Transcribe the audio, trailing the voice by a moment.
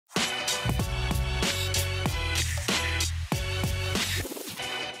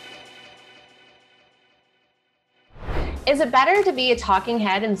Is it better to be a talking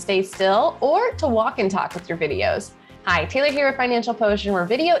head and stay still, or to walk and talk with your videos? Hi, Taylor here with Financial Potion, where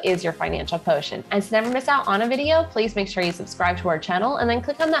video is your financial potion. And to never miss out on a video, please make sure you subscribe to our channel and then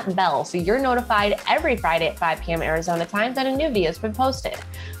click on that bell so you're notified every Friday at 5 p.m. Arizona time that a new video has been posted.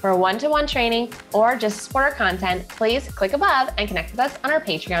 For one-to-one training or just to support our content, please click above and connect with us on our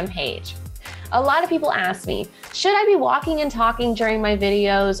Patreon page. A lot of people ask me, should I be walking and talking during my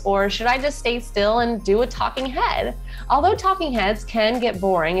videos, or should I just stay still and do a talking head? Although talking heads can get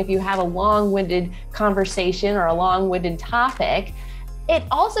boring if you have a long-winded conversation or a long-winded topic, it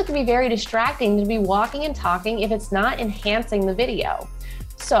also can be very distracting to be walking and talking if it's not enhancing the video.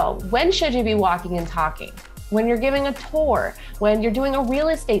 So when should you be walking and talking? When you're giving a tour, when you're doing a real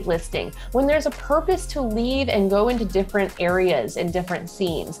estate listing, when there's a purpose to leave and go into different areas and different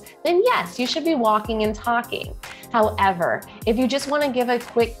scenes, then yes, you should be walking and talking. However, if you just want to give a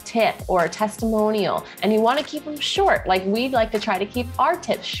quick tip or a testimonial and you want to keep them short, like we'd like to try to keep our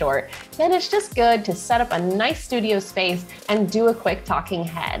tips short, then it's just good to set up a nice studio space and do a quick talking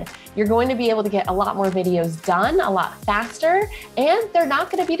head. You're going to be able to get a lot more videos done a lot faster, and they're not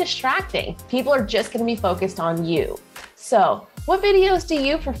going to be distracting. People are just going to be focused on you. So, what videos do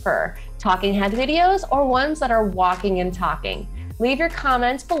you prefer? Talking head videos or ones that are walking and talking? Leave your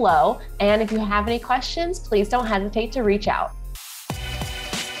comments below, and if you have any questions, please don't hesitate to reach out.